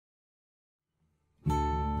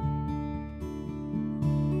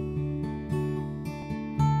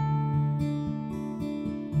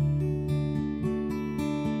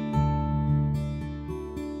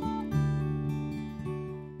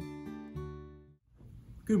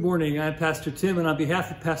Good morning, I'm Pastor Tim, and on behalf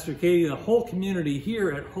of Pastor Katie and the whole community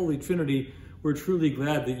here at Holy Trinity, we're truly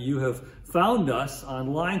glad that you have found us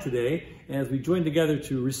online today as we join together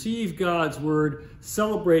to receive God's Word,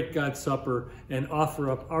 celebrate God's Supper, and offer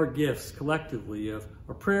up our gifts collectively of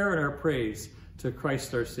our prayer and our praise to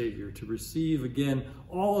Christ our Savior, to receive again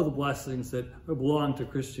all of the blessings that belong to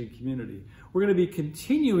Christian community. We're going to be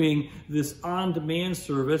continuing this on-demand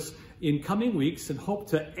service in coming weeks and hope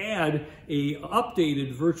to add a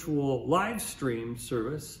updated virtual live stream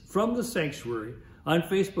service from the sanctuary on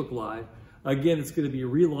Facebook Live. Again, it's going to be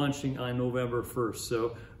relaunching on November 1st.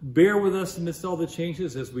 So bear with us amidst all the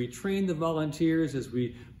changes as we train the volunteers, as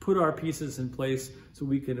we put our pieces in place so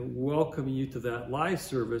we can welcome you to that live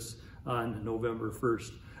service on November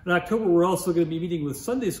 1st. In October, we're also going to be meeting with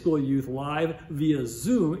Sunday School youth live via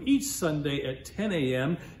Zoom each Sunday at 10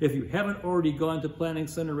 a.m. If you haven't already gone to Planning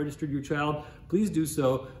Center, registered your child, please do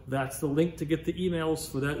so. That's the link to get the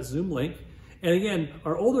emails for that Zoom link. And again,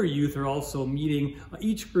 our older youth are also meeting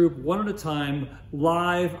each group one at a time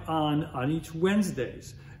live on each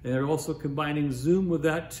Wednesdays. And they're also combining Zoom with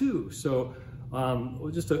that too. So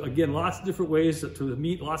again, lots of different ways to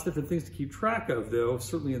meet, lots of different things to keep track of though,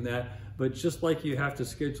 certainly in that. But just like you have to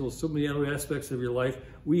schedule so many other aspects of your life,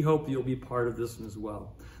 we hope you'll be part of this one as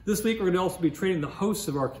well. This week, we're going to also be training the hosts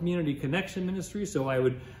of our Community Connection Ministry, so I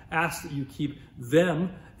would ask that you keep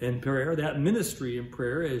them in prayer, that ministry in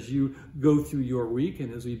prayer, as you go through your week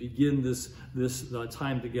and as we begin this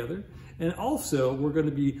time together. And also, we're going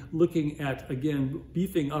to be looking at, again,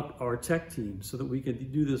 beefing up our tech team so that we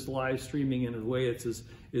can do this live streaming in a way that's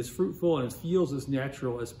as fruitful and feels as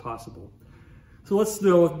natural as possible. So let's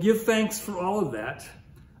give thanks for all of that.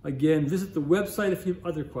 Again, visit the website if you have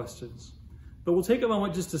other questions. But we'll take a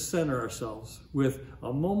moment just to center ourselves with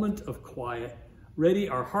a moment of quiet, ready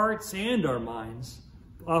our hearts and our minds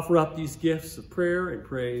to offer up these gifts of prayer and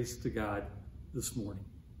praise to God this morning.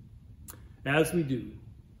 As we do,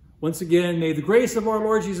 once again, may the grace of our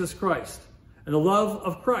Lord Jesus Christ and the love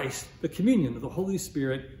of Christ, the communion of the Holy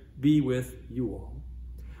Spirit, be with you all.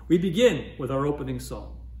 We begin with our opening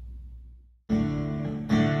song.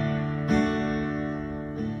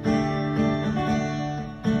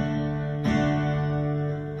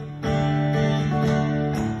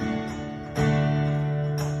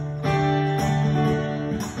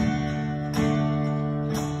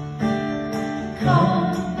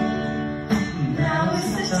 Now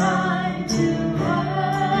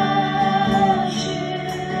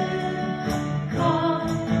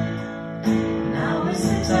is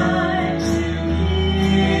the time to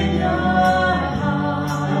hear.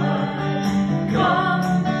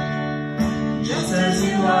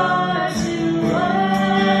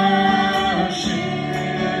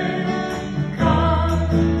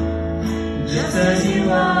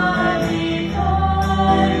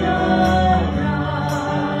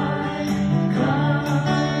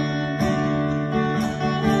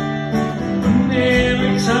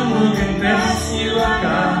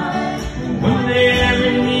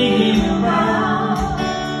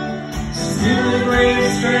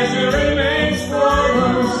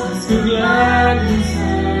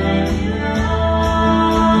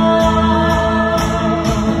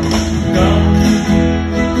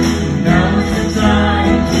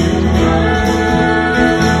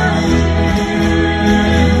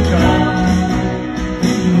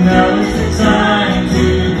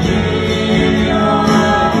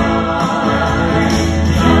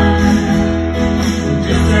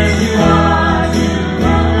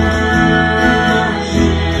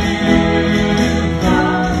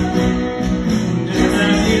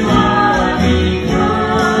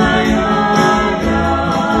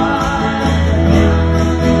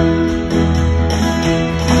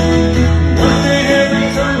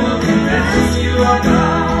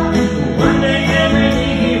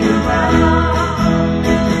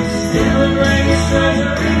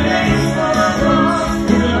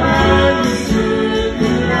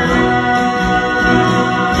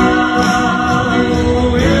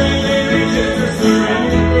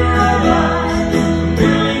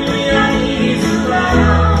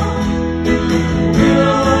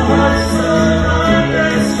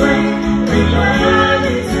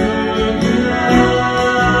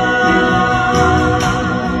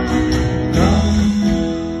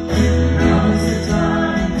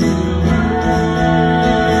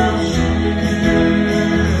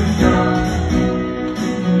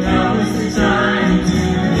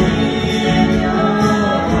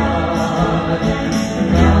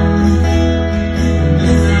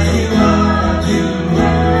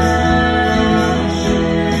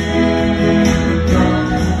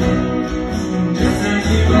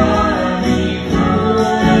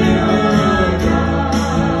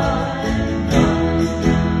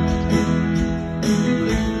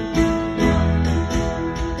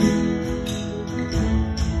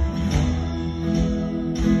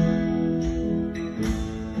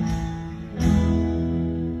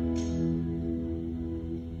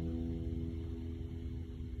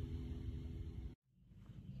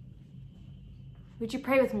 Would you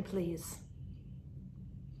pray with me, please?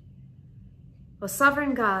 O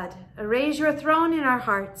sovereign God, erase your throne in our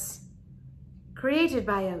hearts. Created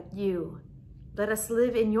by you, let us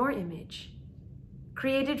live in your image.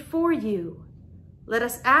 Created for you, let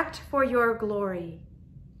us act for your glory.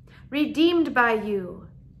 Redeemed by you,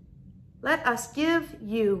 let us give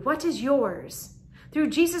you what is yours.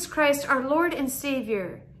 Through Jesus Christ, our Lord and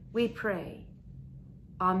Savior, we pray.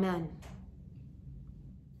 Amen.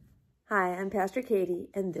 Hi, I'm Pastor Katie,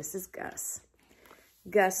 and this is Gus.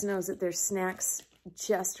 Gus knows that there's snacks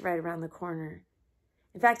just right around the corner.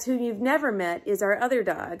 In fact, who you've never met is our other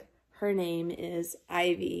dog. Her name is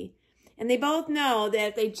Ivy. And they both know that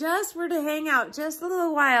if they just were to hang out just a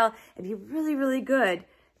little while and be really, really good,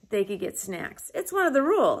 they could get snacks. It's one of the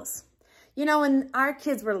rules. You know, when our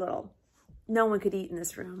kids were little, no one could eat in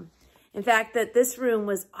this room. In fact, that this room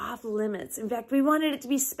was off limits. In fact, we wanted it to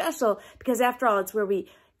be special because after all, it's where we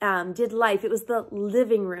did life. It was the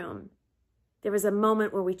living room. There was a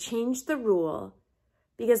moment where we changed the rule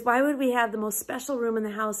because why would we have the most special room in the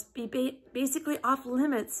house be basically off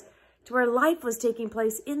limits to where life was taking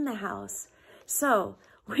place in the house? So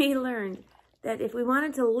we learned that if we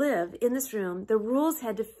wanted to live in this room, the rules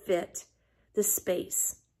had to fit the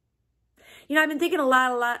space. You know, I've been thinking a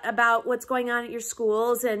lot about what's going on at your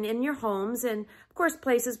schools and in your homes and, of course,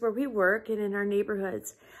 places where we work and in our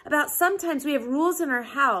neighborhoods. About sometimes we have rules in our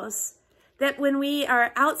house that when we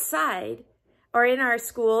are outside or in our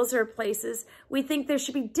schools or places, we think there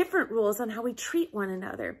should be different rules on how we treat one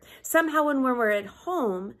another. Somehow when we're at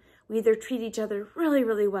home, we either treat each other really,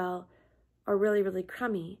 really well or really, really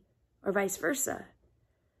crummy, or vice versa.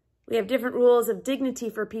 We have different rules of dignity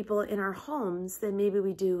for people in our homes than maybe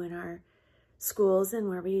we do in our schools and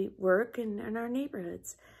where we work and in our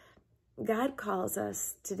neighborhoods. God calls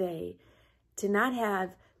us today to not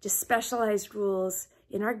have just specialized rules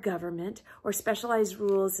in our government or specialized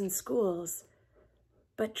rules in schools,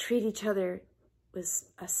 but treat each other with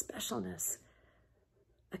a specialness,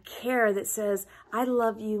 a care that says, I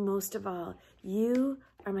love you most of all. You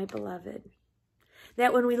are my beloved.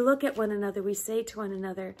 That when we look at one another, we say to one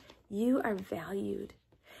another, you are valued.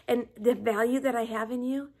 And the value that I have in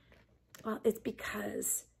you, well, it's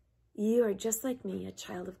because you are just like me, a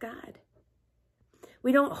child of God.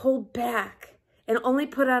 We don't hold back and only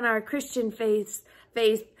put on our Christian faith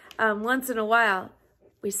once in a while.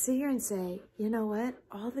 We sit here and say, you know what?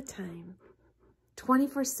 All the time,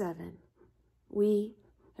 24/7, we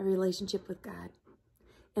have a relationship with God.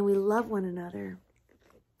 And we love one another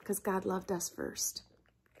because God loved us first.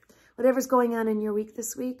 Whatever's going on in your week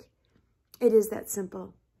this week, it is that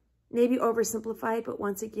simple. Maybe oversimplified, but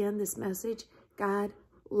once again, this message, God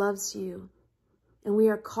loves you. And we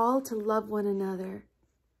are called to love one another.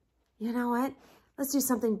 You know what? Let's do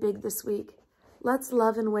something big this week. Let's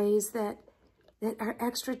love in ways that are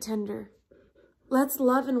extra tender. Let's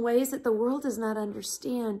love in ways that the world does not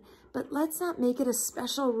understand, but let's not make it a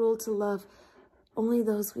special rule to love only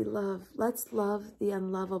those we love. Let's love the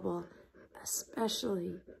unlovable,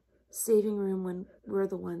 especially saving room when we're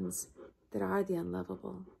the ones that are the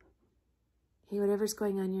unlovable. Hey, whatever's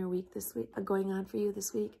going on in your week this week, going on for you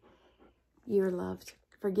this week, you're loved,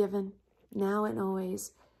 forgiven, now and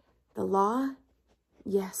always. The law,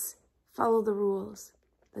 yes, follow the rules.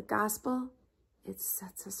 The gospel, it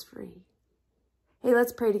sets us free. Hey,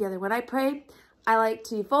 let's pray together. When I pray, I like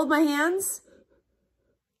to fold my hands.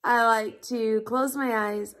 I like to close my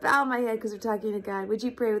eyes, bow my head because we're talking to God. Would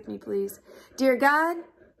you pray with me, please? Dear God,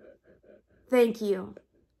 thank you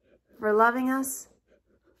for loving us,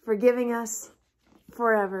 forgiving us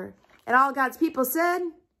forever. And all God's people said,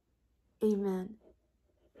 amen.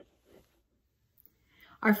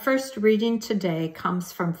 Our first reading today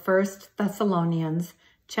comes from 1 Thessalonians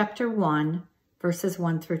chapter 1, verses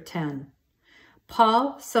 1 through 10.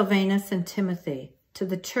 Paul, Silvanus, and Timothy, to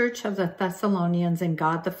the church of the Thessalonians in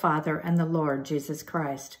God the Father and the Lord Jesus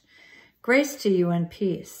Christ. Grace to you and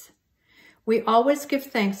peace. We always give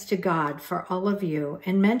thanks to God for all of you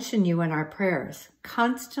and mention you in our prayers,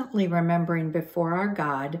 constantly remembering before our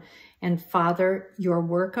God and Father your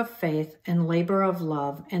work of faith and labor of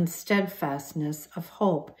love and steadfastness of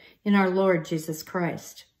hope in our Lord Jesus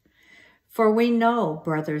Christ. For we know,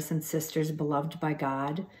 brothers and sisters beloved by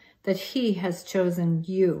God, that he has chosen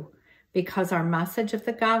you, because our message of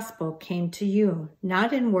the gospel came to you,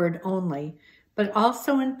 not in word only, but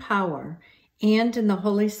also in power and in the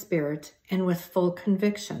Holy Spirit and with full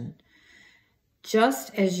conviction.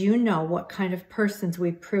 Just as you know what kind of persons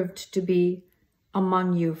we proved to be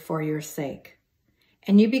among you for your sake.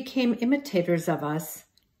 And you became imitators of us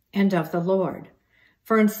and of the Lord.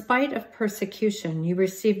 For in spite of persecution, you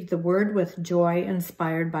received the word with joy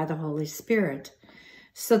inspired by the Holy Spirit,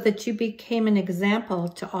 so that you became an example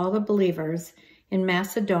to all the believers in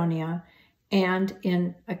Macedonia and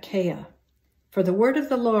in Achaia. For the word of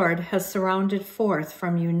the Lord has surrounded forth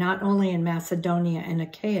from you not only in Macedonia and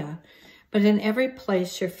Achaia, but in every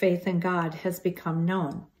place your faith in God has become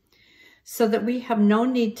known, so that we have no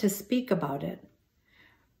need to speak about it.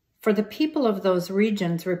 For the people of those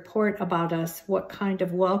regions report about us what kind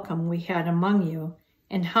of welcome we had among you,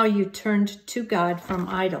 and how you turned to God from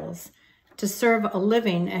idols, to serve a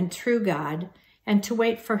living and true God, and to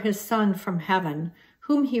wait for his Son from heaven,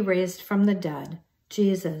 whom he raised from the dead,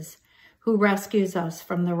 Jesus, who rescues us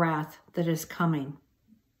from the wrath that is coming.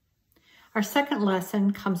 Our second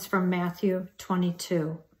lesson comes from Matthew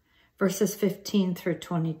 22, verses 15 through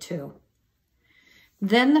 22.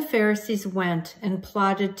 Then the Pharisees went and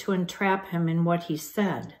plotted to entrap him in what he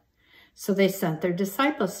said. So they sent their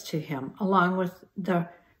disciples to him, along with the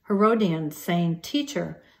Herodians, saying,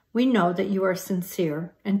 Teacher, we know that you are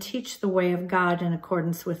sincere and teach the way of God in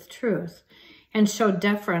accordance with truth, and show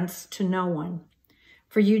deference to no one.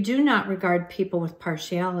 For you do not regard people with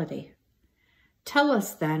partiality. Tell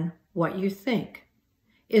us then what you think.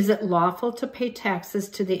 Is it lawful to pay taxes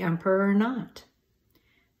to the emperor or not?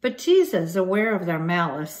 But Jesus, aware of their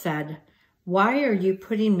malice, said, Why are you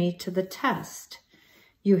putting me to the test?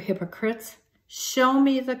 You hypocrites, show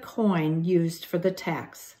me the coin used for the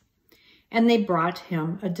tax. And they brought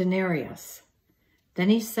him a denarius. Then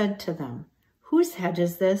he said to them, Whose head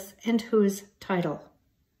is this, and whose title?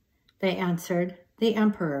 They answered, The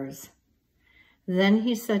emperor's. Then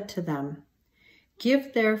he said to them,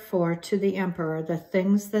 Give therefore to the emperor the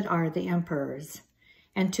things that are the emperor's,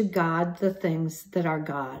 and to God the things that are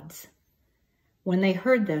God's. When they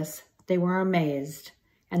heard this, they were amazed,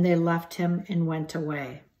 and they left him and went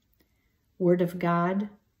away. Word of God,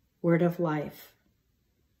 word of life.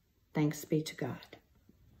 Thanks be to God.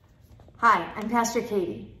 Hi, I'm Pastor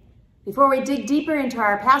Katie. Before we dig deeper into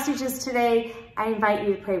our passages today, I invite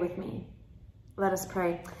you to pray with me. Let us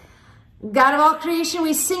pray. God of all creation,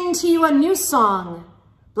 we sing to you a new song.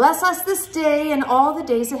 Bless us this day and all the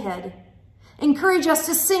days ahead. Encourage us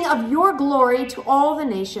to sing of your glory to all the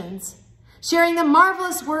nations, sharing the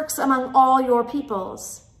marvelous works among all your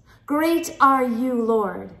peoples. Great are you,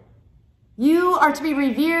 Lord. You are to be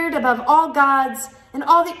revered above all gods and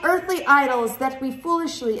all the earthly idols that we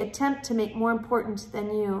foolishly attempt to make more important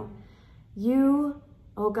than you. You,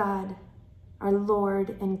 O God, are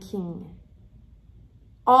Lord and King.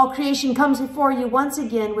 All creation comes before you once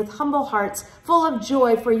again with humble hearts, full of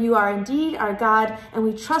joy, for you are indeed our God, and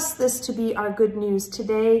we trust this to be our good news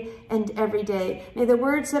today and every day. May the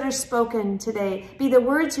words that are spoken today be the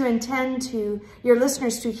words you intend to your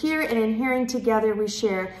listeners to hear, and in hearing together we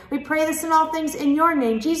share. We pray this in all things in your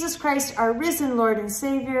name, Jesus Christ, our risen Lord and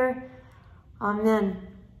Savior. Amen.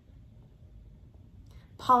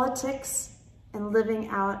 Politics and living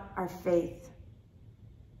out our faith.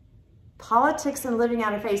 Politics and living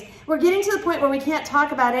out our faith. We're getting to the point where we can't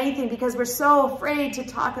talk about anything because we're so afraid to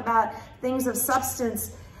talk about things of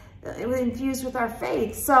substance infused with our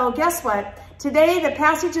faith. So guess what? Today, the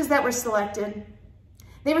passages that were selected,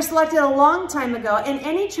 they were selected a long time ago. And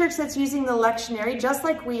any church that's using the lectionary, just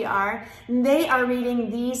like we are, they are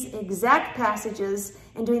reading these exact passages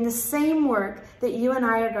and doing the same work that you and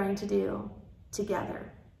I are going to do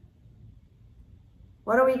together.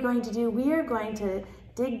 What are we going to do? We are going to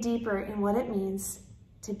dig deeper in what it means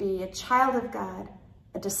to be a child of God,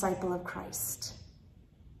 a disciple of Christ.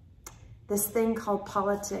 This thing called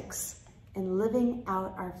politics and living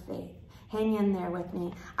out our faith. Hang in there with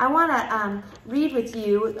me. I want to read with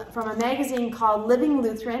you from a magazine called Living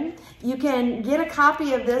Lutheran. You can get a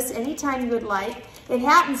copy of this anytime you would like. It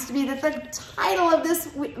happens to be that the title of this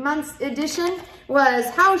month's edition was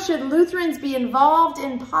How Should Lutherans Be Involved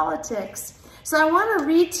in Politics? So I want to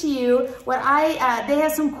read to you what they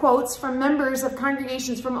have some quotes from members of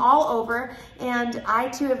congregations from all over, and I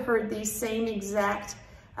too have heard these same exact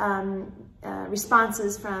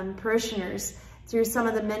responses from parishioners through some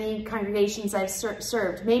of the many congregations I've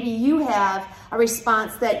served. Maybe you have a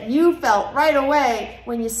response that you felt right away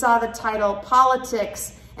when you saw the title,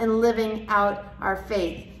 Politics and Living Out Our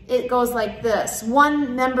Faith. It goes like this.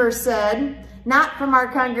 One member said, not from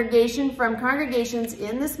our congregation, from congregations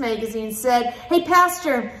in this magazine, said, Hey,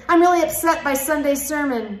 Pastor, I'm really upset by Sunday's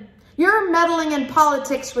sermon. You're meddling in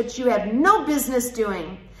politics, which you have no business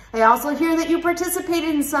doing. I also hear that you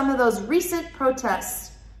participated in some of those recent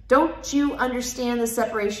protests. Don't you understand the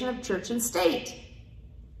separation of church and state?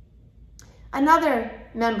 Another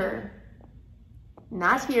member,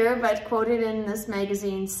 not here, but quoted in this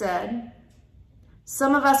magazine, said,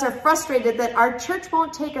 Some of us are frustrated that our church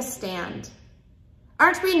won't take a stand.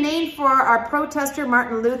 Aren't we named for our protester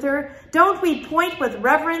Martin Luther? Don't we point with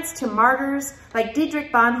reverence to martyrs like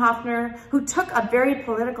Dietrich Bonhoeffer, who took a very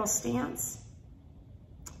political stance?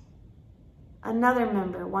 Another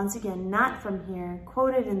member, once again, not from here,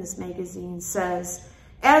 quoted in this magazine, says,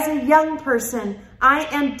 "As a young person, I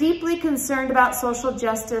am deeply concerned about social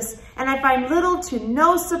justice, and I find little to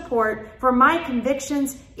no support for my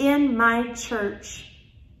convictions in my church."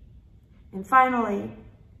 And finally,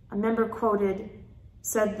 a member quoted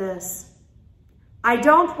said this, "I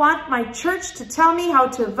don't want my church to tell me how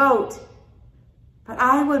to vote, but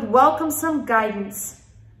I would welcome some guidance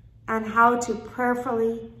on how to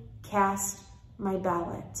prayerfully cast my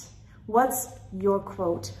ballot." What's your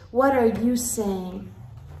quote? What are you saying?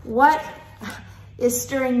 What is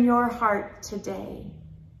stirring your heart today?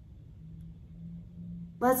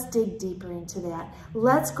 Let's dig deeper into that.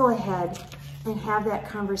 Let's go ahead and have that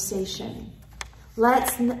conversation.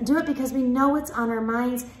 Let's do it because we know it's on our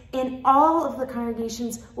minds, and all of the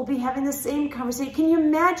congregations will be having the same conversation. Can you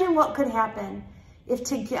imagine what could happen if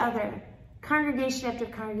together, congregation after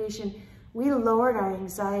congregation, we lowered our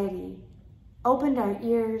anxiety, opened our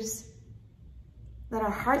ears, let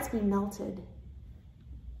our hearts be melted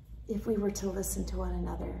if we were to listen to one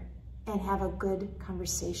another and have a good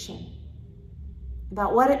conversation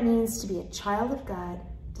about what it means to be a child of God,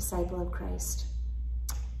 disciple of Christ.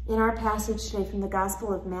 In our passage today from the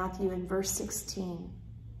Gospel of Matthew in verse 16,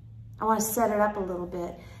 I want to set it up a little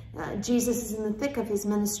bit. Jesus is in the thick of his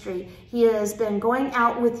ministry. He has been going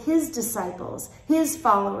out with his disciples, his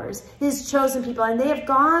followers, his chosen people, and they have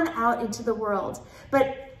gone out into the world.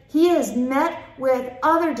 But he has met with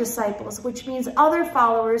other disciples, which means other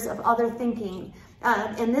followers of other thinking.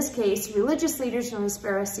 In this case, religious leaders known as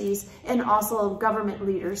Pharisees, and also government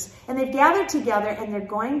leaders. And they've gathered together and they're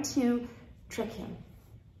going to trick him.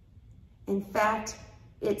 In fact,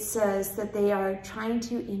 it says that they are trying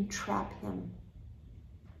to entrap him.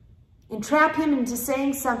 Entrap him into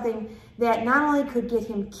saying something that not only could get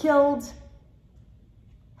him killed,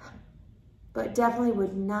 but definitely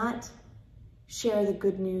would not share the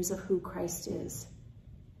good news of who Christ is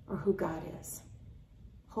or who God is.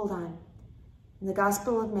 Hold on. In the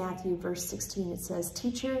Gospel of Matthew, verse 16, it says,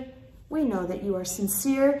 "Teacher, we know that you are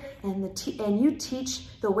sincere and you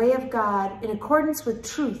teach the way of God in accordance with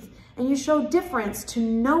truth, and you show difference to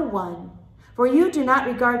no one, for you do not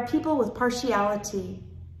regard people with partiality."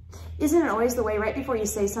 Isn't it always the way, right before you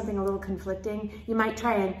say something a little conflicting, you might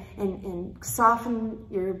try and soften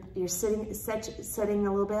your setting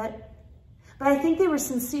a little bit? But I think they were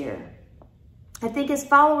sincere. I think as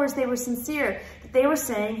followers, they were sincere. They were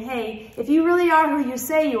saying, hey, if you really are who you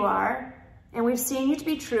say you are, and we've seen you to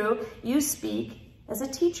be true, you speak as a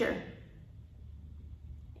teacher.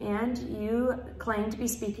 And you claim to be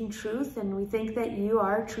speaking truth, and we think that you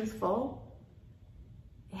are truthful.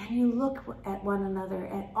 And you look at one another,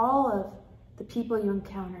 at all of the people you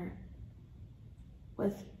encounter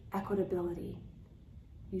with equitability.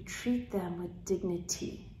 You treat them with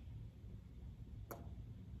dignity.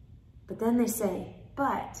 But then they say,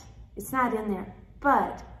 but, it's not in there,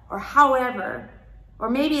 but, or however, or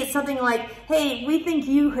maybe it's something like, hey, we think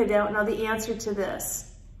you don't know the answer to this.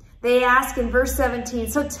 They ask in verse 17,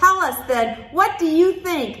 "So tell us then, what do you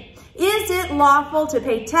think? Is it lawful to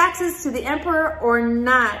pay taxes to the emperor or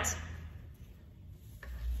not?"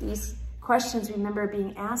 These questions, remember,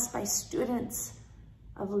 being asked by students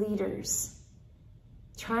of leaders,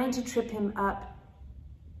 trying to trip him up.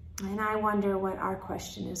 And I wonder what our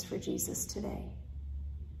question is for Jesus today.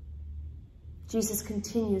 Jesus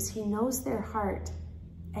continues, he knows their heart,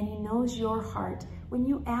 and he knows your heart when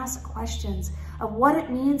you ask questions of what it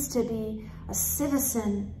means to be a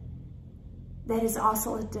citizen that is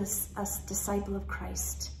also a disciple of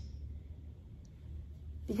Christ.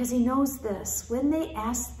 Because he knows this. When they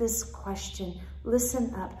ask this question,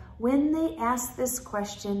 listen up. When they ask this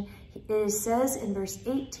question, it says in verse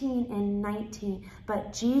 18 and 19,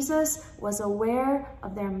 but Jesus was aware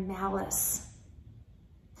of their malice.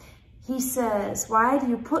 He says, "Why do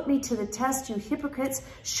you put me to the test, you hypocrites?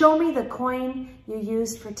 Show me the coin you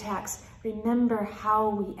used for tax." Remember how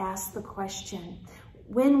we ask the question.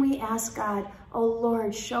 When we ask God, "Oh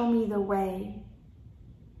Lord, show me the way,"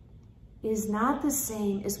 is not the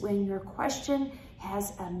same as when your question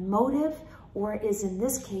has a motive, or is in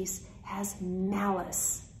this case, has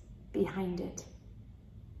malice behind it.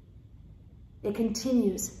 It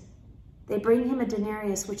continues. They bring him a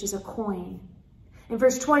denarius, which is a coin. In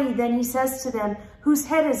verse 20, then he says to them, "Whose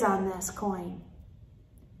head is on this coin?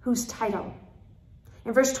 Whose title?"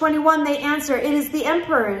 In verse 21, they answer, "It is the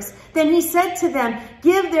emperor's." Then he said to them,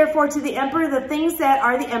 "Give therefore to the emperor the things that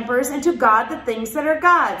are the emperor's, and to God the things that are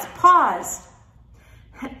God's." Pause.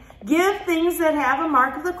 Give things that have a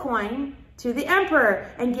mark of the coin to the emperor,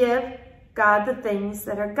 and give God the things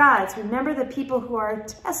that are God's. Remember the people who are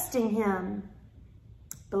testing him.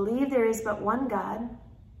 Believe there is but one God,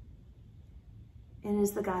 and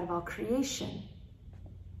is the God of all creation.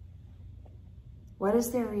 What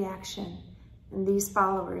is their reaction? And these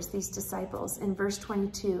followers, these disciples, in verse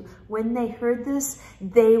 22, when they heard this,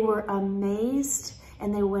 they were amazed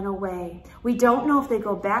and they went away. We don't know if they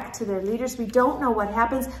go back to their leaders. We don't know what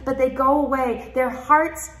happens, but they go away. Their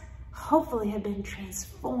hearts hopefully have been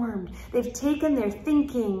transformed. They've taken their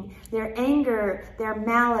thinking, their anger, their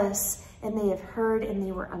malice, and they have heard and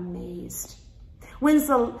they were amazed. When's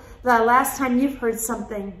the last time you've heard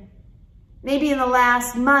something? Maybe in the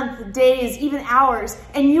last month, days, even hours,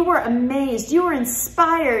 and you were amazed, you were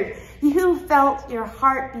inspired, you felt your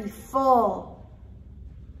heart be full,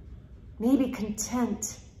 maybe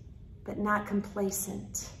content, but not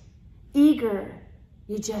complacent, eager,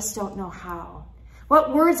 you just don't know how.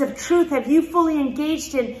 What words of truth have you fully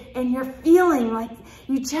engaged in, and you're feeling like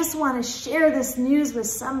you just want to share this news with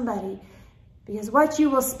somebody, because what you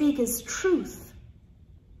will speak is truth.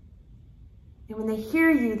 And when they hear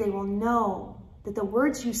you, they will know that the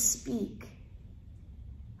words you speak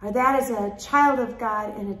are that as a child of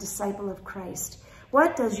God and a disciple of Christ.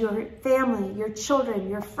 What does your family, your children,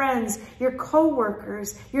 your friends, your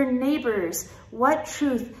co-workers, your neighbors, what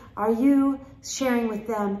truth are you sharing with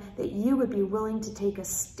them that you would be willing to take a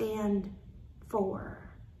stand for?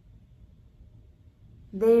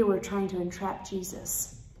 They were trying to entrap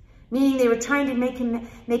Jesus. Meaning they were trying to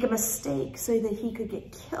make a mistake so that he could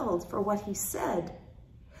get killed for what he said.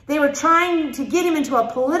 They were trying to get him into a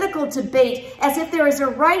political debate as if there is a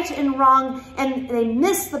right and wrong, and they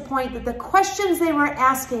missed the point that the questions they were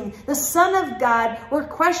asking the Son of God were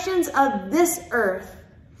questions of this earth.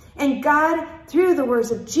 And God, through the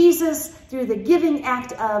words of Jesus, through the giving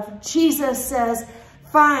act of Jesus, says,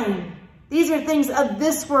 fine, these are things of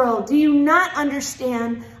this world. Do you not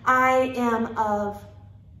understand? I am of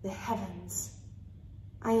the heavens.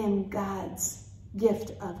 I am God's gift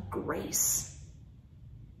of grace.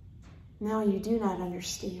 No, you do not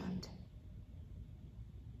understand.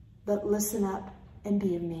 But listen up and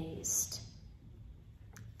be amazed.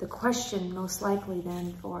 The question most likely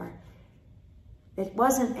then for it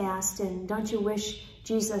wasn't asked, and don't you wish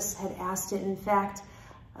Jesus had asked it? In fact,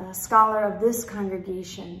 a scholar of this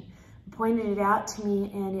congregation pointed it out to me,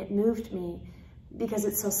 and it moved me because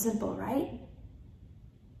it's so simple, right?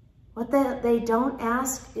 What they don't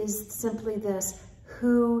ask is simply this: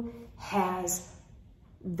 who has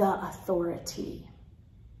the authority?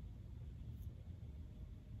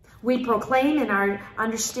 We proclaim in our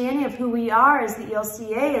understanding of who we are as the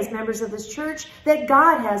ELCA, as members of this church, that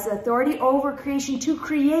God has authority over creation to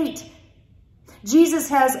create. Jesus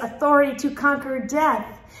has authority to conquer death.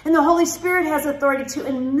 And the Holy Spirit has authority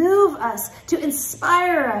to move us, to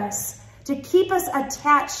inspire us, to keep us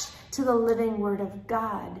attached to the living Word of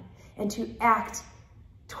God, and to act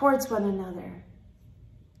towards one another,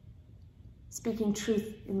 speaking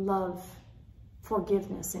truth in love,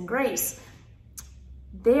 forgiveness, and grace.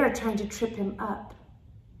 They are trying to trip him up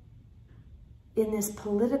in this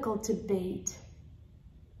political debate.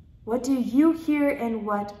 What do you hear and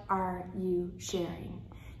what are you sharing?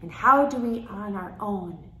 And how do we, on our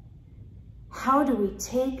own, how do we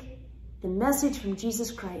take the message from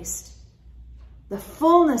Jesus Christ, the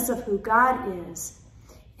fullness of who God is,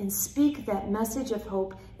 and speak that message of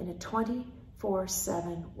hope in a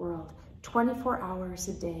 24/7 world, 24 hours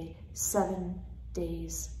a day, 7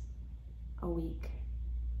 days a week?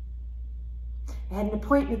 I had an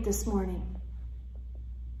appointment this morning.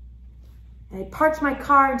 And I parked my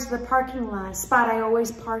car into the parking lot, a spot I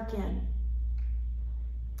always park in.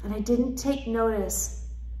 And I didn't take notice,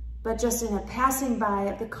 but just in a passing by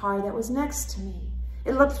of the car that was next to me.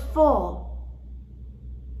 It looked full.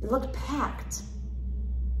 It looked packed.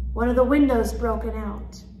 One of the windows broken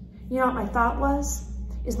out. You know what my thought was?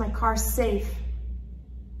 Is my car safe?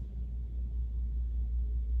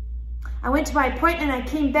 I went to my appointment, I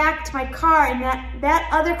came back to my car, and that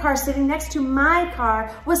other car sitting next to my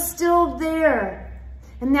car was still there.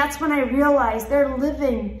 And that's when I realized they're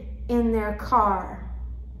living in their car.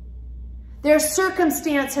 Their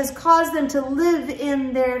circumstance has caused them to live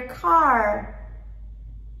in their car.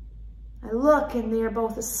 I look and they are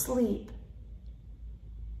both asleep.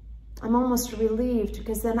 I'm almost relieved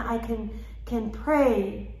because then I can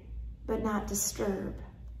pray but not disturb.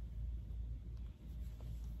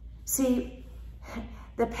 See,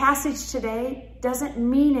 the passage today doesn't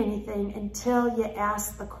mean anything until you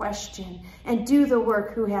ask the question and do the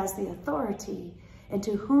work: who has the authority? And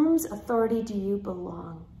to whose authority do you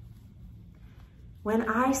belong? When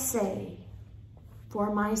I say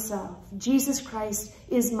for myself, Jesus Christ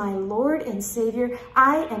is my Lord and Savior,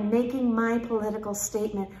 I am making my political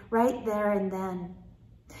statement right there and then.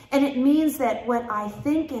 And it means that what I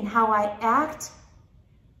think and how I act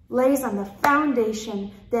lays on the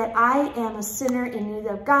foundation that I am a sinner in need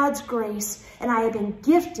of God's grace, and I have been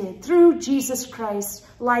gifted through Jesus Christ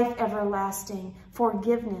life everlasting,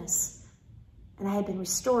 forgiveness, and I have been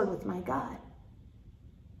restored with my God.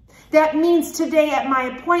 That means today at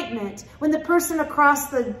my appointment, when the person across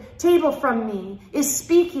the table from me is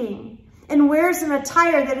speaking and wears an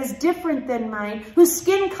attire that is different than mine, whose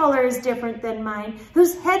skin color is different than mine,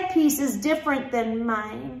 whose headpiece is different than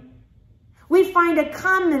mine, we find a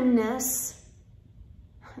commonness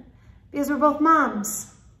because we're both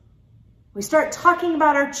moms. We start talking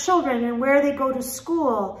about our children and where they go to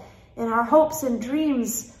school and our hopes and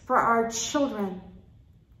dreams for our children.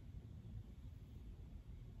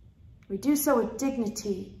 We do so with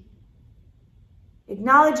dignity,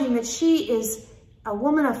 acknowledging that she is a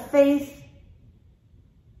woman of faith,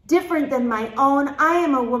 different than my own. I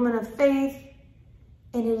am a woman of faith,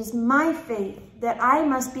 and it is my faith that I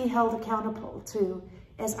must be held accountable to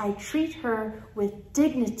as I treat her with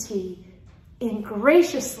dignity and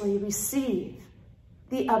graciously receive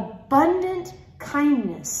the abundant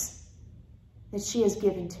kindness that she has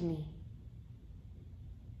given to me.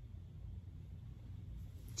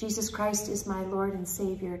 Jesus Christ is my Lord and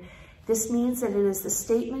Savior. This means that it is the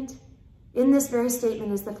statement, in this very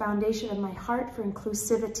statement is the foundation of my heart for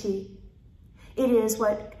inclusivity. It is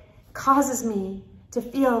what causes me to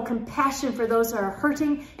feel compassion for those who are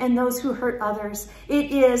hurting and those who hurt others. It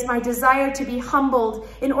is my desire to be humbled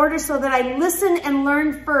in order so that I listen and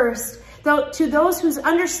learn first to those whose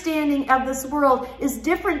understanding of this world is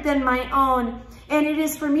different than my own. And it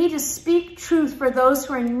is for me to speak truth for those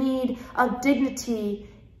who are in need of dignity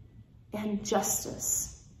and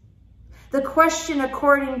justice. The question,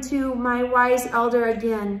 according to my wise elder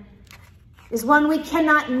again, is one we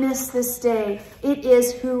cannot miss this day. It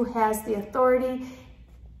is who has the authority,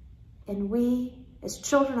 and we, as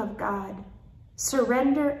children of God,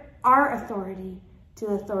 surrender our authority to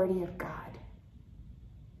the authority of God.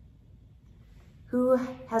 Who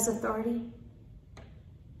has authority?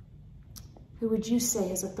 Who would you say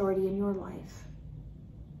has authority in your life?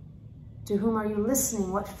 To whom are you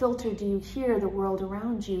listening? What filter do you hear the world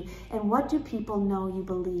around you? And what do people know you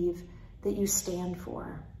believe that you stand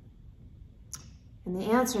for? And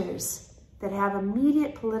the answers that have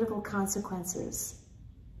immediate political consequences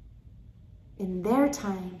in their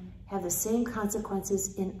time have the same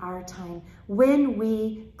consequences in our time when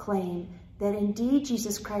we claim that indeed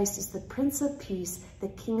Jesus Christ is the Prince of Peace, the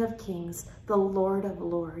King of Kings, the Lord of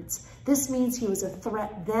Lords. This means he was a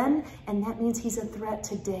threat then, and that means he's a threat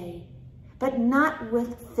today. But not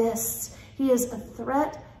with fists. He is a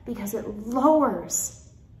threat because it lowers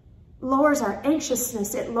our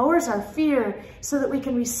anxiousness. It lowers our fear so that we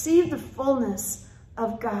can receive the fullness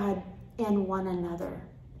of God and one another.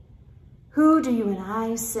 Who do you and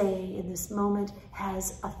I say in this moment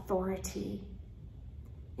has authority?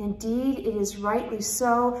 Indeed, it is rightly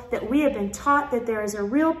so that we have been taught that there is a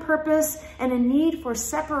real purpose and a need for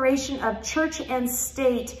separation of church and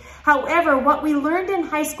state. However, what we learned in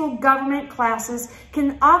high school government classes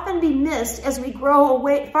can often be missed as we grow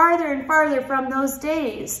away farther and farther from those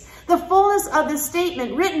days. The fullness of this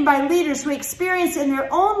statement, written by leaders who experienced in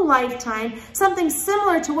their own lifetime something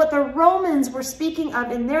similar to what the Romans were speaking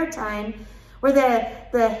of in their time, where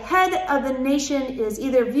the head of the nation is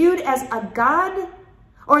either viewed as a god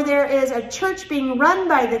or there is a church being run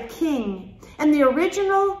by the king. And the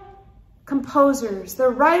original composers, the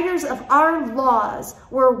writers of our laws,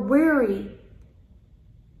 were wary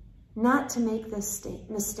not to make this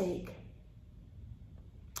mistake.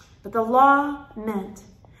 But the law meant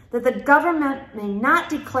that the government may not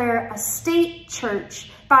declare a state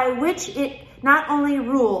church by which it not only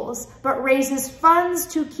rules, but raises funds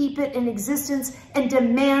to keep it in existence and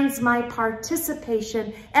demands my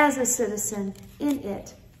participation as a citizen in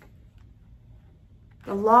it.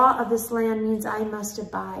 The law of this land means I must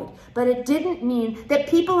abide, but it didn't mean that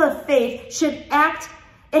people of faith should act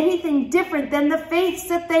anything different than the faiths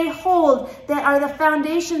that they hold, that are the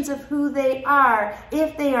foundations of who they are,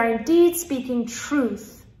 if they are indeed speaking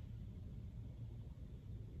truth,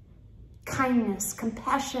 kindness,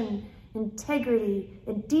 compassion, integrity,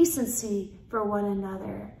 and decency for one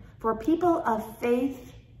another. For people of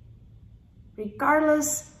faith,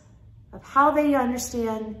 regardless of how they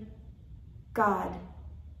understand God,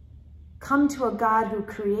 come to a God who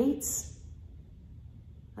creates,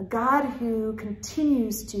 a God who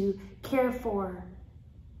continues to care for,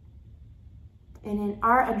 and in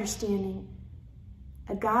our understanding,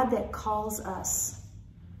 a God that calls us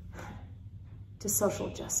to social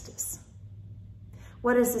justice.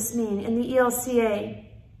 What does this mean? In the ELCA,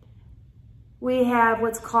 we have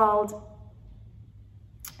what's called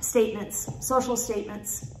statements, social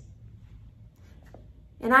statements.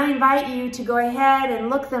 And I invite you to go ahead and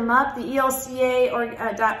look them up, the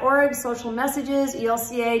ELCA.org social messages,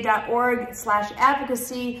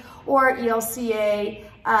 ELCA.org/advocacy, or ELCA,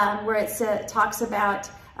 where it talks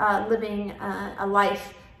about living a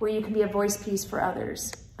life where you can be a voice piece for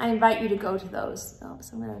others. I invite you to go to those. So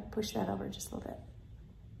I'm going to push that over just a little bit.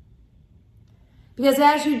 Because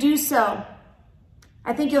as you do so,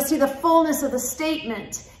 I think you'll see the fullness of the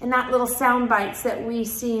statement and not little sound bites that we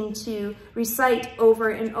seem to recite over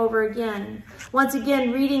and over again. Once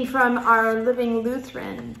again, reading from our Living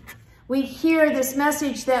Lutheran, we hear this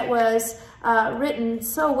message that was written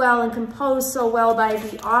so well and composed so well by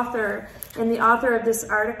the author. And the author of this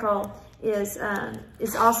article is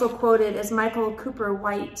also quoted as Michael Cooper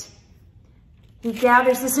White. He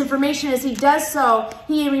gathers this information. As he does so,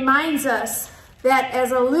 he reminds us that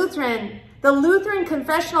as a Lutheran, the Lutheran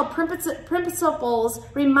confessional principles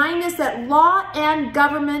remind us that law and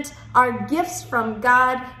government are gifts from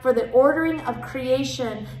God for the ordering of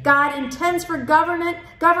creation. God intends for government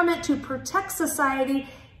to protect society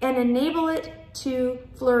and enable it to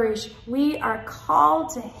flourish. We are called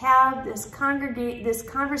to have this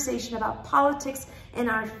conversation about politics and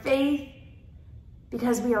our faith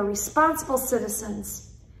because we are responsible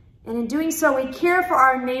citizens. And in doing so, we care for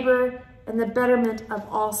our neighbor and the betterment of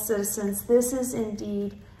all citizens. This is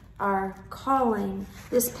indeed our calling.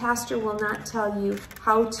 This pastor will not tell you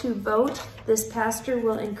how to vote. This pastor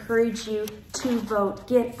will encourage you to vote.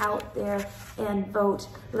 Get out there and vote.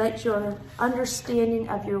 Let your understanding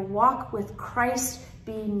of your walk with Christ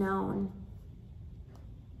be known.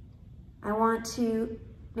 I want to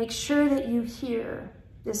make sure that you hear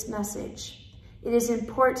this message. It is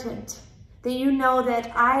important that you know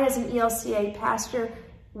that I, as an ELCA pastor,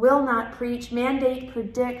 will not preach, mandate,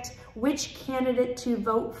 predict which candidate to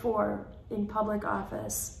vote for in public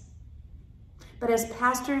office. But as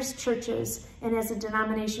pastors, churches, and as a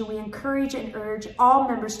denomination, we encourage and urge all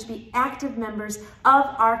members to be active members of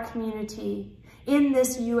our community in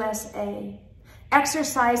this USA.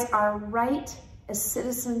 Exercise our right as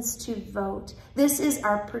citizens to vote. This is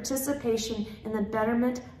our participation in the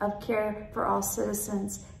betterment of care for all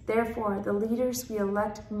citizens. Therefore, the leaders we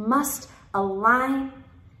elect must align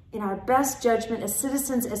in our best judgment as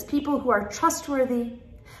citizens, as people who are trustworthy,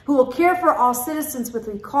 who will care for all citizens with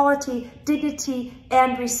equality, dignity,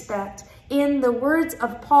 and respect. In the words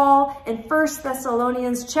of Paul in 1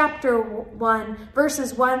 Thessalonians chapter 1,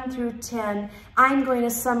 verses 1 through 10, I'm going to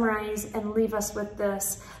summarize and leave us with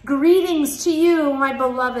this. Greetings to you, my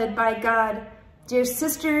beloved by God. Dear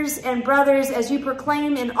sisters and brothers, as you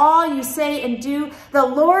proclaim in all you say and do, the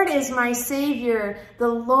Lord is my Savior. The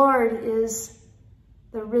Lord is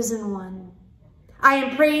the risen one. I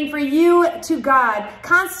am praying for you to God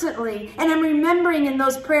constantly, and I'm remembering in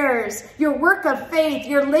those prayers your work of faith,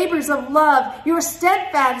 your labors of love, your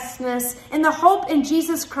steadfastness in the hope in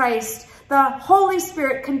Jesus Christ. The Holy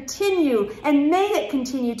Spirit continue, and may it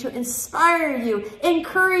continue to inspire you,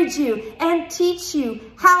 encourage you, and teach you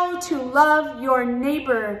how to love your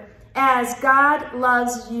neighbor as God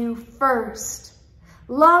loves you first,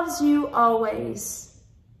 loves you always,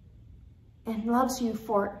 and loves you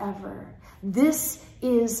forever. This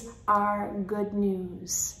is our good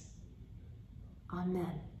news.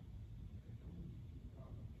 Amen.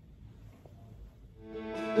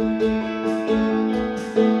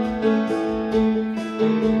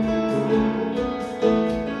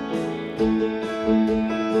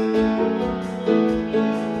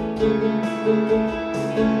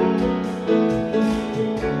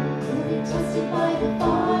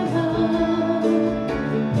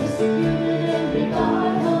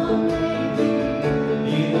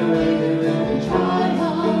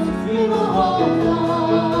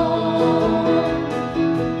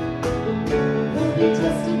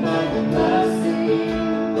 Tested by the mercy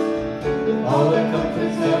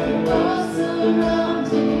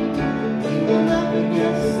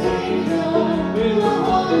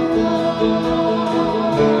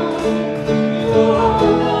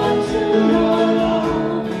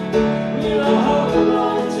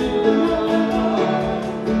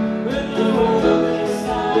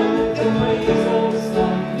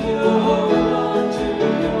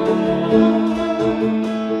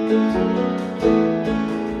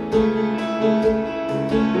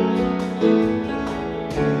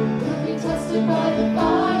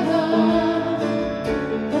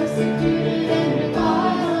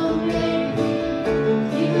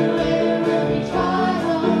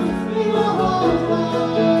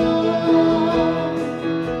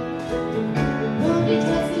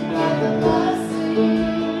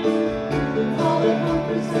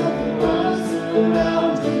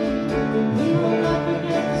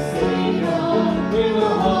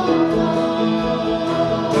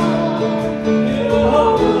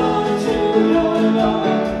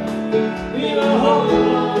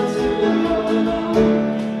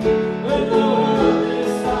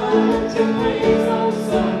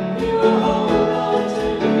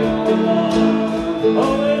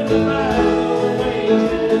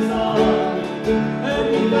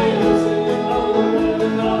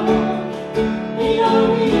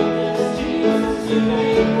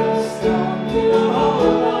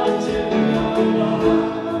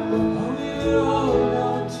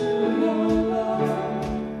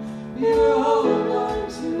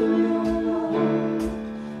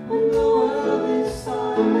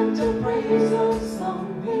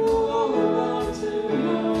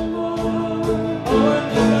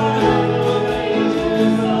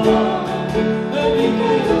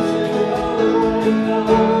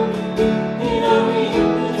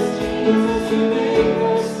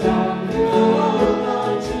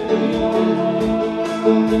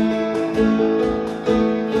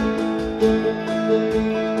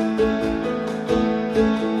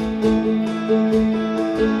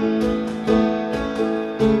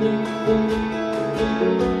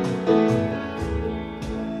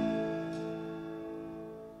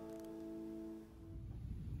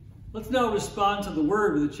Let's now respond to the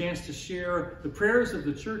word with a chance to share the prayers of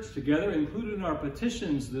the church together, including our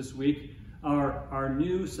petitions this week. Our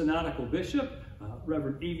new synodical bishop,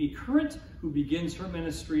 Reverend Amy Current, who begins her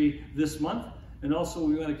ministry this month. And also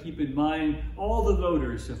we want to keep in mind all the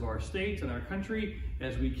voters of our state and our country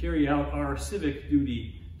as we carry out our civic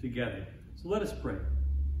duty together. So let us pray.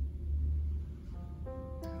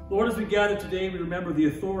 Lord, as we gather today, we remember the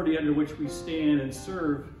authority under which we stand and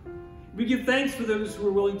serve. We give thanks for those who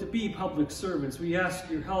are willing to be public servants. We ask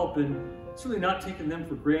your help and certainly not taking them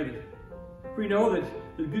for granted. We know that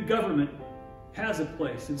the good government has a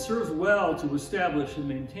place and serves well to establish and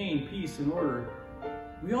maintain peace and order.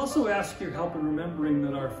 We also ask your help in remembering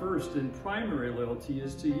that our first and primary loyalty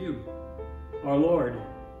is to you, our Lord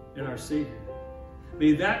and our Savior.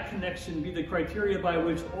 May that connection be the criteria by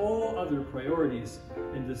which all other priorities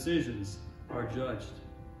and decisions are judged.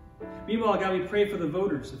 Meanwhile, God, we pray for the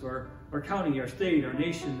voters of our county, our state, our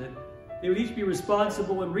nation, that they would each be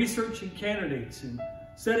responsible in researching candidates and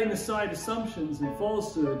setting aside assumptions and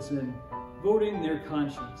falsehoods and voting their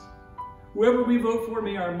conscience. Whoever we vote for,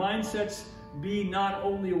 may our mindsets be not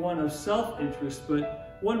only one of self-interest,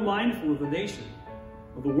 but one mindful of the nation,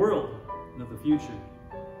 of the world, and of the future.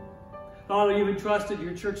 Father, you've entrusted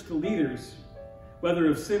your church to leaders, whether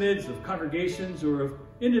of synods, of congregations, or of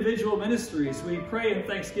individual ministries. We pray in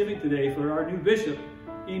thanksgiving today for our new bishop,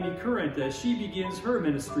 Amy Current, as she begins her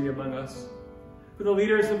ministry among us. For the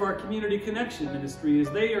leaders of our Community Connection ministry as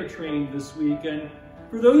they are trained this week, and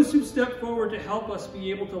for those who step forward to help us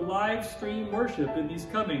be able to live stream worship in these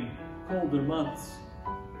coming colder months.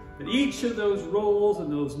 That each of those roles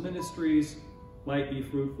and those ministries might be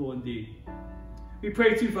fruitful indeed. We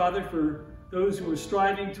pray too, Father, for those who are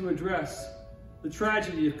striving to address the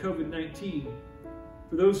tragedy of COVID-19,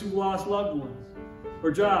 for those who lost loved ones,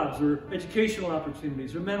 or jobs, or educational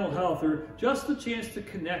opportunities, or mental health, or just the chance to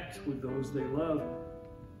connect with those they love.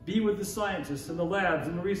 Be with the scientists and the labs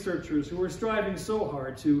and the researchers who are striving so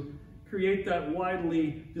hard to create that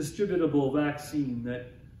widely distributable vaccine that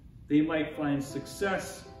they might find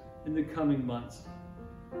success in the coming months.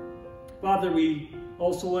 Father, we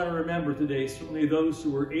also want to remember today certainly those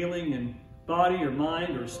who are ailing in body or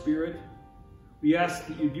mind or spirit. We ask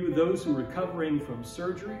that you be with those who are recovering from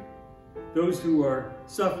surgery, those who are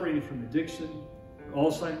suffering from addiction,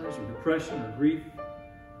 or Alzheimer's, or depression, or grief,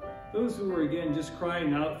 those who are again just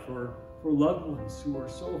crying out for loved ones who are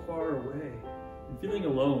so far away and feeling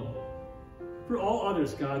alone. For all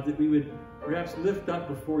others, God, that we would perhaps lift up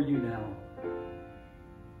before you now.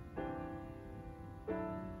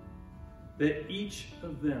 That each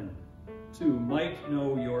of them, too, might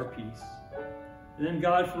know your peace. And then,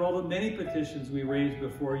 God, for all the many petitions we raise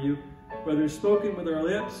before you, whether spoken with our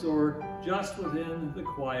lips or just within the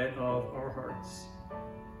quiet of our hearts.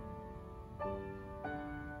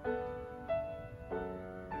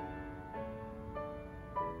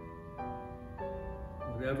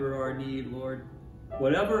 Whatever our need, Lord,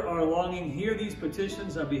 whatever our longing, hear these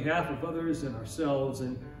petitions on behalf of others and ourselves,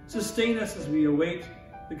 and sustain us as we await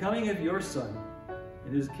the coming of your Son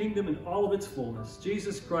and his kingdom in all of its fullness,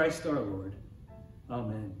 Jesus Christ our Lord.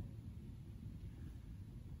 Amen.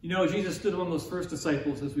 You know, Jesus stood among those first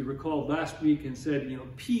disciples, as we recalled last week, and said,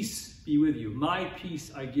 peace be with you. My peace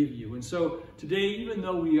I give you. And so today, even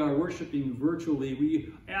though we are worshiping virtually,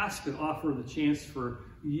 we ask and offer the chance for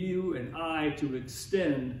you and I to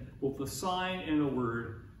extend both a sign and a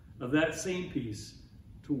word of that same peace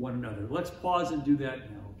to one another. Let's pause and do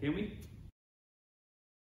that now, can we?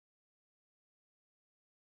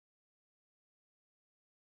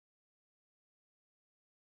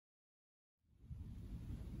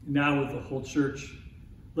 Now with the whole church,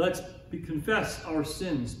 let's confess our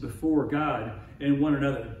sins before God and one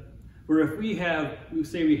another. For if we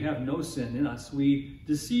say we have no sin in us, we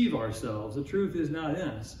deceive ourselves. The truth is not in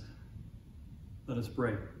us. Let us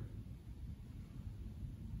pray.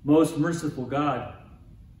 Most merciful God,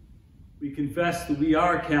 we confess that we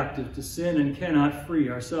are captive to sin and cannot free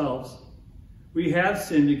ourselves. We have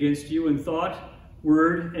sinned against you in thought,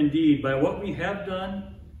 word, and deed, by what we have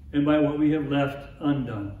done and by what we have left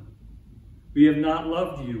undone. We have not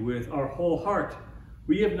loved you with our whole heart.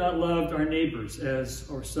 We have not loved our neighbors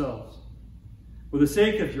as ourselves. For the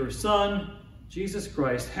sake of your Son, Jesus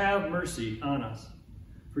Christ, have mercy on us.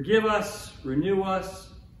 Forgive us, renew us,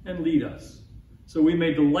 and lead us, so we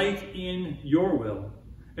may delight in your will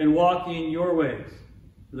and walk in your ways,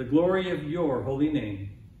 for the glory of your holy name.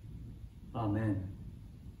 Amen.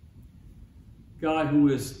 God, who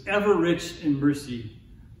is ever rich in mercy,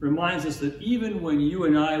 reminds us that even when you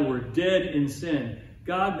and I were dead in sin,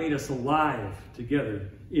 God made us alive together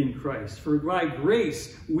in Christ. For by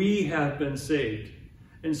grace we have been saved.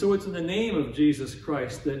 And so it's in the name of Jesus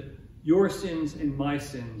Christ that your sins and my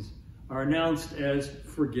sins are announced as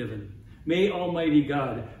forgiven. May Almighty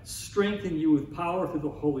God strengthen you with power through the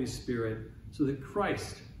Holy Spirit so that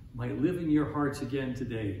Christ might live in your hearts again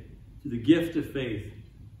today through the gift of faith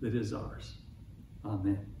that is ours.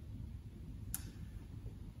 Amen.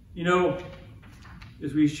 You know,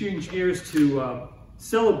 as we change gears to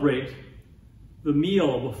celebrate the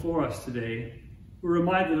meal before us today, we're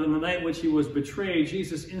reminded on the night in which he was betrayed,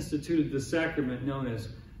 Jesus instituted the sacrament known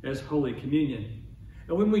as Holy Communion.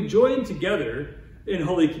 And when we join together in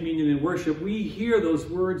Holy Communion and worship, we hear those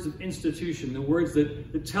words of institution, the words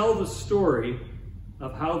that tell the story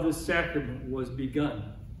of how this sacrament was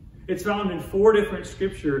begun. It's found in 4 different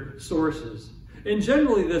scripture sources. And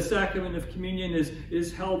generally, the sacrament of communion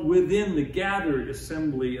is held within the gathered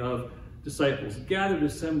assembly of disciples, gathered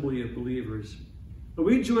assembly of believers. But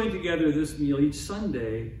we join together this meal each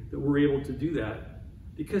Sunday that we're able to do that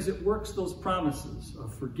because it works those promises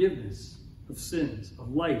of forgiveness, of sins, of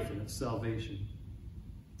life, and of salvation.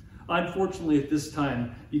 Unfortunately, at this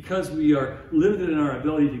time, because we are limited in our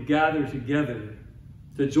ability to gather together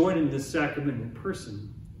to join in this sacrament in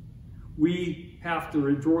person, we have to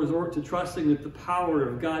resort to trusting that the power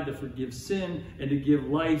of God to forgive sin and to give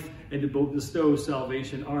life and to both bestow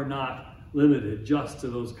salvation are not limited just to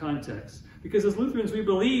those contexts. Because as Lutherans, we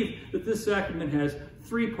believe that this sacrament has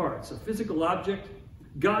 3 parts: a physical object,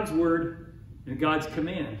 God's word, and God's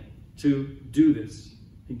command to do this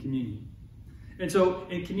in communion. And so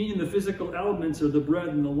in communion, the physical elements are the bread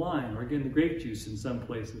and the wine, or again, the grape juice in some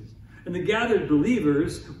places. And the gathered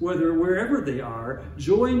believers, wherever they are,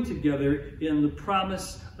 join together in the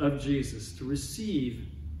promise of Jesus to receive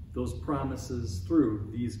those promises through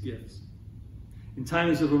these gifts. In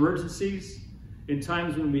times of emergencies, in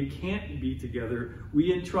times when we can't be together,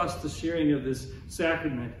 we entrust the sharing of this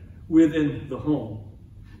sacrament within the home,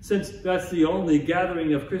 since that's the only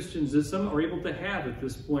gathering of Christians that some are able to have at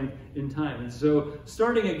this point in time. And so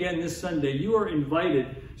starting again this Sunday, you are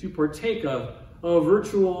invited to partake of a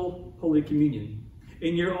virtual Holy Communion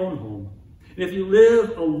in your own home. And if you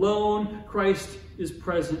live alone, Christ is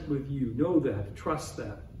present with you. Know that, trust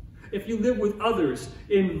that. If you live with others,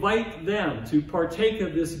 invite them to partake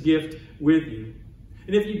of this gift with you.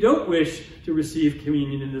 And if you don't wish to receive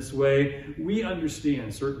communion in this way, we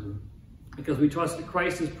understand, certainly, because we trust that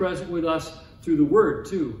Christ is present with us through the Word,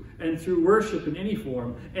 too, and through worship in any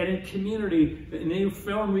form, and in community, in any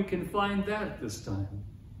form we can find that at this time.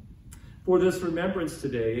 For this remembrance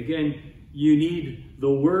today, again, you need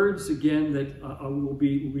the words, again, that we'll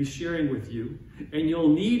be sharing with you. And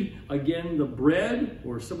you'll need, again, the bread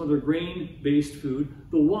or some other grain-based food,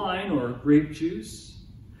 the wine or grape juice.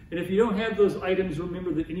 And if you don't have those items,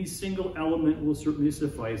 remember that any single element will certainly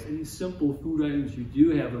suffice. Any simple food items you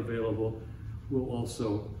do have available will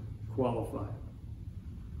also qualify.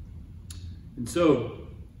 And so,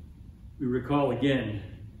 we recall again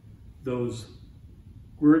those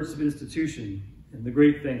words of institution and the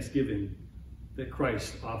great thanksgiving that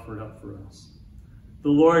Christ offered up for us. The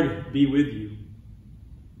Lord be with you.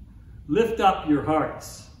 Lift up your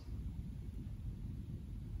hearts.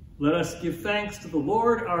 Let us give thanks to the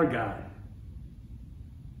Lord our God.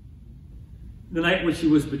 The night which he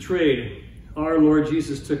was betrayed, our Lord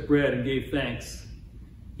Jesus took bread and gave thanks.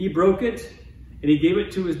 He broke it and he gave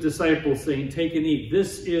it to his disciples, saying, "Take and eat.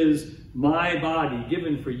 This is my body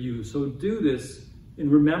given for you. So do this in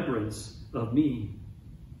remembrance of me."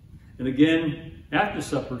 And again, after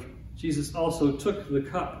supper, Jesus also took the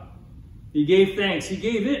cup. He gave thanks. He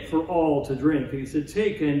gave it for all to drink. And he said,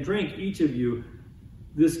 "Take and drink, each of you.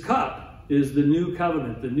 This cup is the new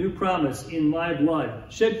covenant, the new promise in my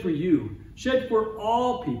blood, shed for you, shed for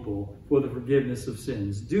all people for the forgiveness of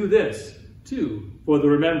sins. Do this, too, for the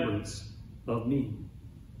remembrance of me."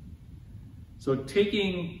 So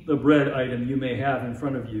taking the bread item you may have in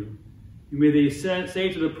front of you, you may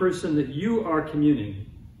say to the person that you are communing,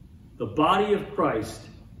 "The body of Christ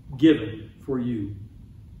given for you."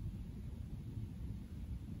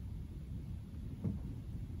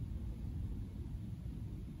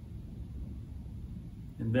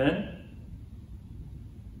 And then,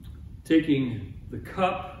 taking the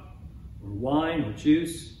cup or wine or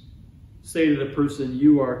juice, say to the person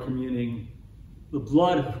you are communing, "The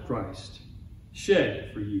blood of Christ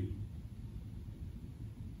shed for you."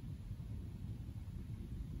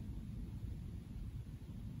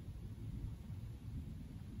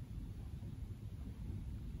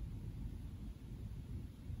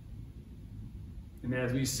 And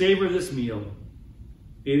as we savor this meal,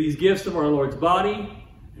 may these gifts of our Lord's body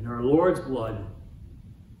and our Lord's blood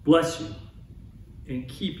bless you and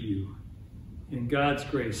keep you in God's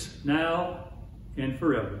grace now and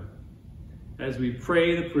forever, as we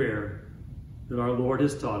pray the prayer that our Lord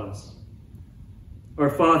has taught us. Our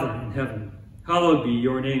Father in heaven, hallowed be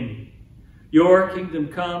your name. Your kingdom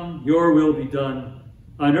come, your will be done,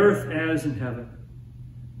 on earth as in heaven.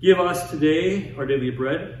 Give us today our daily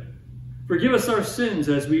bread. Forgive us our sins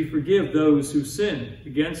as we forgive those who sin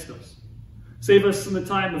against us. Save us from the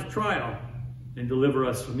time of trial and deliver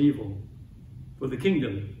us from evil. For the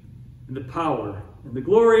kingdom and the power and the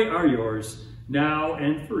glory are yours, now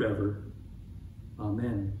and forever.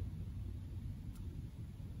 Amen.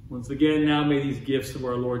 Once again, now may these gifts of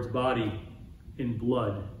our Lord's body and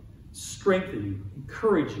blood strengthen you,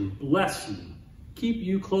 encourage you, bless you, keep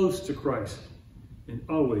you close to Christ, and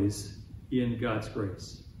always in God's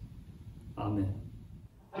grace. Amen.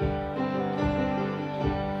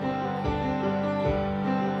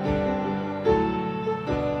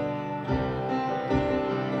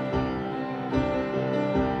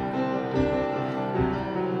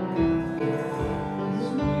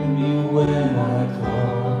 When I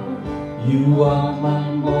call, you are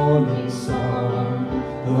my morning song.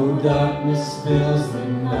 Though darkness fills the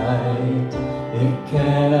night, it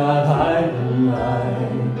cannot hide the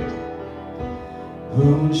light.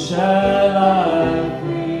 Whom shall I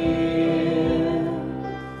fear?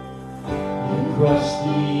 You crush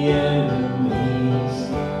the enemies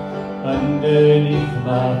underneath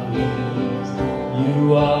my feet.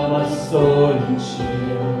 You are my sword and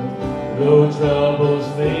shield, though troubles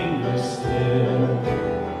linger still.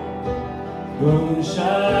 Whom shall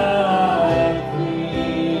I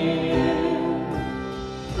fear?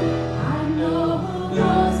 I know who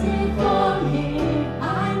goes before me, I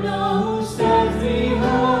know who stands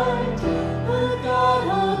behind. The God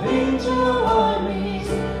of angel armies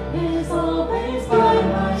is always by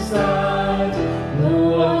my side. The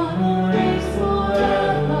one who reigns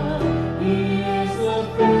forever, he is the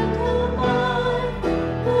friend of mine.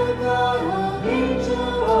 The God of angel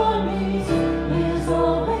armies is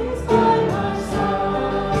always by my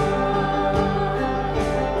side.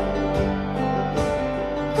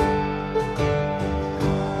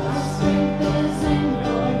 My strength is in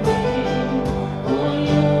your name, for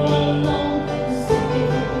you alone can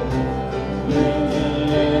save. You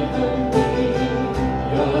deliver me,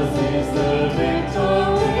 yours is the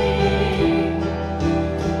victory.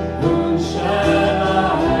 Whom shall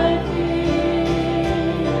I fear?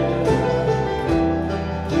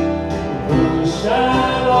 Whom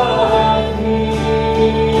shall I fear?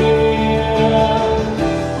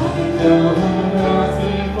 I know who goes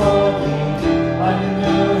before me, I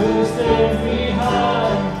know who stands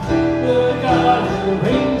behind. The God of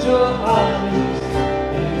angel armies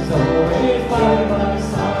is always by my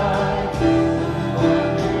side. The one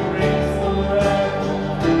who reigns forever,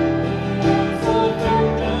 he is the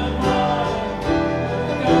friend of mine.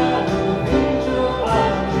 The God of angel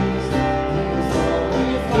armies is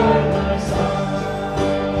always by my side.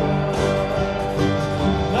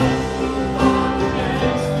 Nothing fought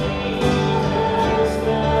against me can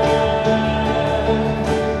stand.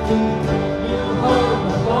 You hold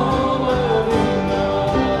the whole world in your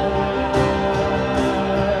hand.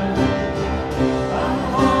 I'm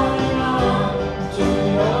holding on to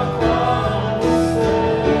your promises.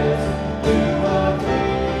 You are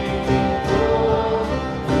faithful.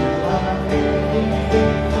 You are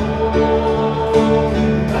faithful.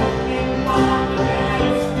 Nothing fought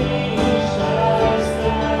against me shall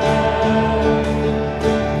stand.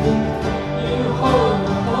 You hold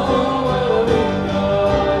the whole world in your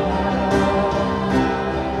hand.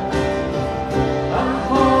 I'm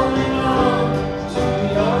holding on to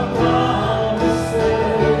your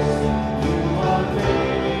promises. You are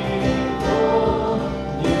faithful.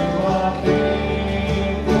 You are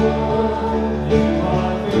faithful. You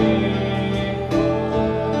are faithful.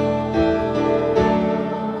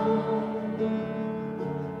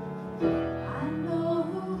 I know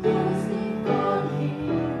who goes before me,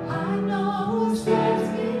 I know who stands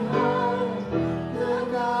behind. The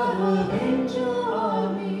God of angel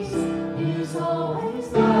armies is always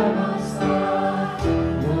by my side.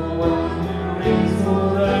 The one who reigns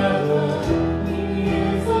forever, he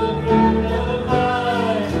is the friend of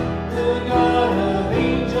mine. The God of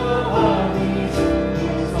angel armies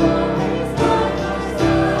is always by my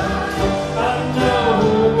side. I know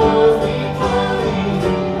who goes before me,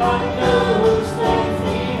 I know who stands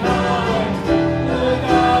behind. The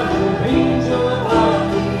God of angel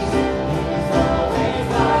armies is always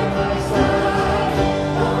by my side.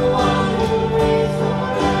 The one who reigns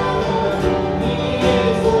forever.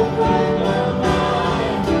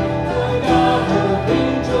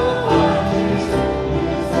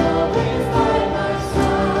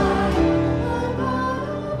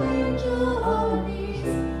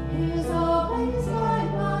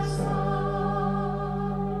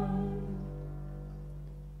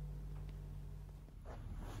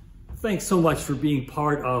 Thanks so much for being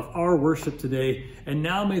part of our worship today. And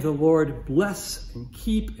now may the Lord bless and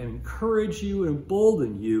keep and encourage you and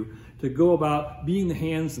embolden you to go about being the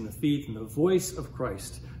hands and the feet and the voice of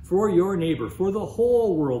Christ for your neighbor, for the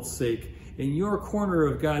whole world's sake, in your corner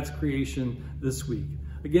of God's creation this week.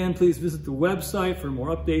 Again, please visit the website for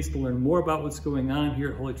more updates to learn more about what's going on here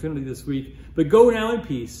at Holy Trinity this week. But go now in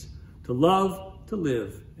peace to love, to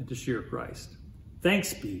live, and to share Christ.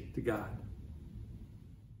 Thanks be to God.